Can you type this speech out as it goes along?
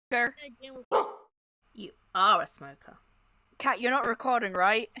Sure. You are a smoker. Kat, you're not recording,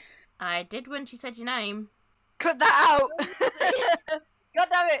 right? I did when she said your name. Cut that out! God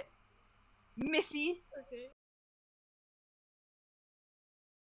damn it! Missy. Okay.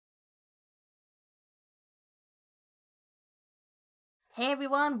 Hey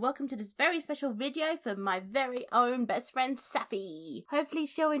everyone, welcome to this very special video for my very own best friend Saphy. Hopefully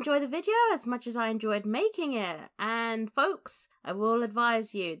she'll enjoy the video as much as I enjoyed making it. And folks, I will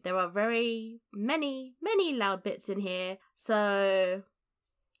advise you, there are very many loud bits in here, so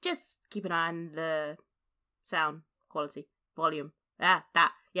just keep an eye on the sound quality, volume.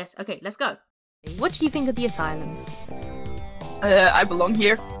 Yes, okay, let's go. What do you think of the asylum? I belong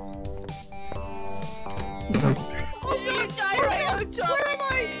here. Where am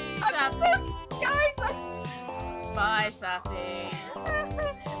I? Bye, Saphy.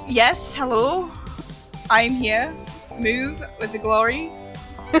 Yes, hello. I'm here. Move with the glory.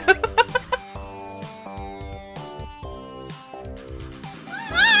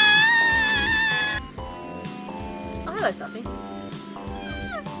 Oh, hello, Saphy.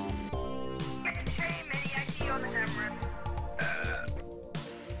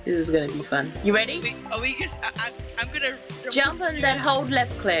 This is gonna be fun. You ready? Are we just? I'm gonna jump and then hold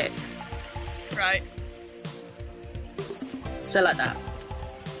left click. Right. So like that.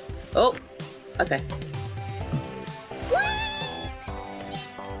 Oh, okay.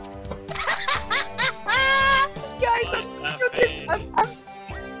 Guys,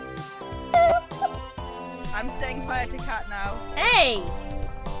 I'm setting fire to Kat now. Hey!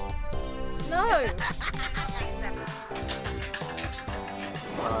 No!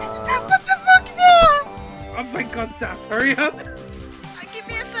 What the fuck is that? Oh my god, Saph, hurry up! Give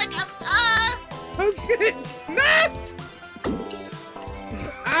me a second. Oh shit! No!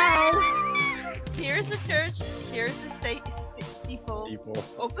 Ow! Here's the church. Here's the steeple.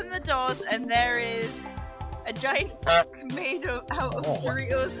 Open the doors, and there is a giant made out of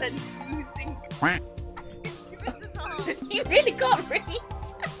Doritos and oozing. Give us the top. You really can't reach!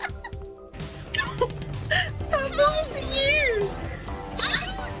 So close to you!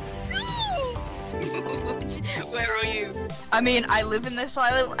 Where are you? I mean, I live in the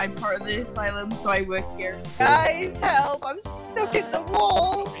asylum. I'm part of the asylum, so I work here. Guys, help! I'm stuck in the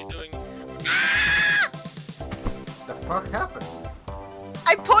wall. What are you doing? The fuck happened?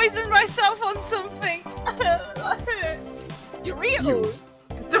 I poisoned myself on something. Doritos.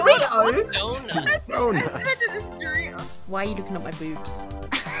 Doritos? No. Doritos. Why are you looking at my boobs?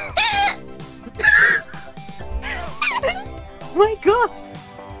 My god!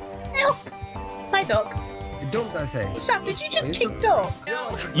 Help! My dog. The dog, I say. Saph, did you just kick dog?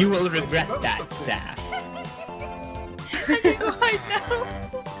 You will regret that, Saph. I know.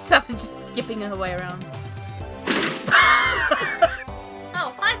 Saph is just skipping her way around.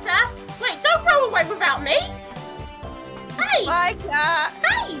 Oh, hi Saph! Wait, don't roll away without me! Hey! Bye, Kat.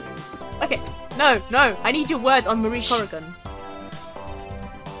 Hey! Okay, no, I need your words on Marie Corrigan.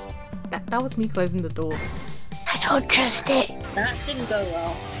 That was me closing the door. I don't trust it. That didn't go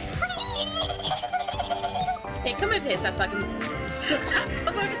well. Hey, come over here, Saph, so I can... Saph,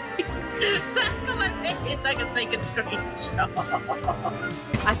 come over here. Saph, come over here so I can take a screenshot.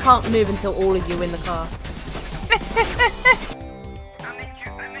 I can't move until all of you are in the car. I'm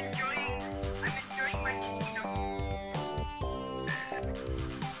enjoying my kingdom.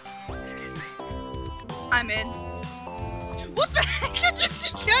 I'm in. What the heck? I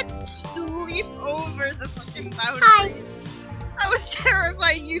just can't leap over the fucking mountain. Hi. I was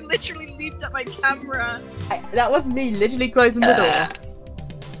terrified. You literally leaped at my camera. That was me literally closing the door.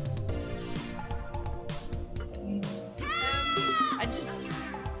 I just.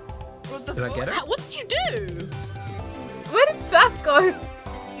 What the Did I fuck? get it? What did you do? Where did Saph go?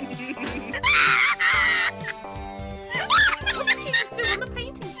 What did you just do on the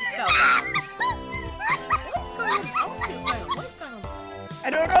painting she fell down? What's going on? I want to see what's going on. What's going on? I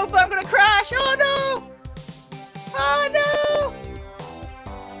don't know, but I'm gonna crash. Oh no! Oh no!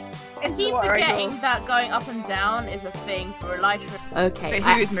 I keep forgetting that going up and down is a thing for Elytra. Okay. Wait,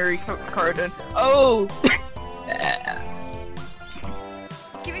 who is Marie Corrigan? Oh!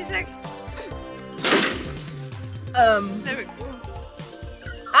 Give me a sec. There we go.